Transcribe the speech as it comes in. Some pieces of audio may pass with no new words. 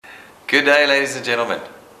Good day, ladies and gentlemen.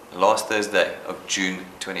 Last Thursday of June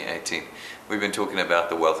 2018. We've been talking about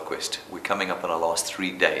the Wealth Quest. We're coming up on our last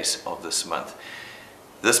 3 days of this month.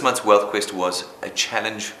 This month's Wealth Quest was a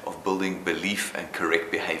challenge of building belief and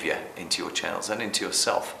correct behavior into your channels and into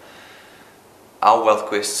yourself. Our Wealth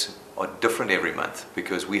Quests are different every month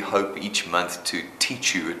because we hope each month to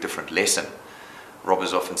teach you a different lesson. Rob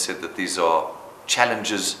has often said that these are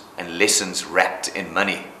challenges and lessons wrapped in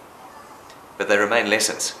money. But they remain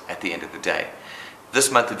lessons at the end of the day.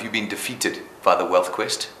 This month, have you been defeated by the Wealth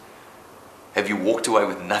Quest? Have you walked away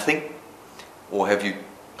with nothing? Or have you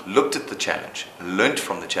looked at the challenge, learned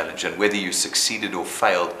from the challenge, and whether you succeeded or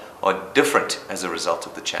failed are different as a result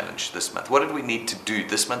of the challenge this month? What did we need to do?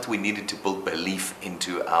 This month we needed to build belief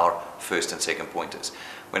into our first and second pointers.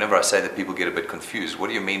 Whenever I say that, people get a bit confused. What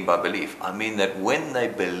do you mean by belief? I mean that when they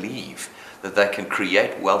believe that they can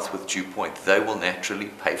create wealth with Dew Point, they will naturally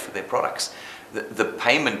pay for their products. The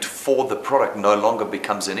payment for the product no longer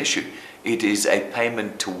becomes an issue. It is a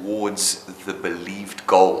payment towards the believed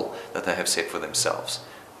goal that they have set for themselves.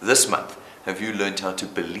 This month, have you learned how to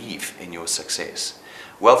believe in your success?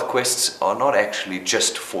 Wealth Quests are not actually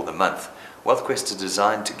just for the month. Wealth Quests are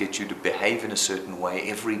designed to get you to behave in a certain way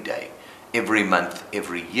every day, every month,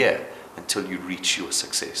 every year, until you reach your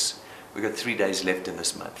success. We've got 3 days left in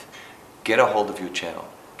this month. Get a hold of your channel,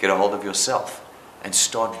 get a hold of yourself, and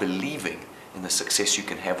start believing in the success you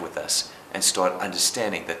can have with us, and start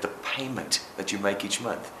understanding that the payment that you make each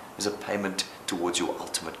month is a payment towards your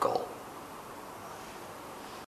ultimate goal.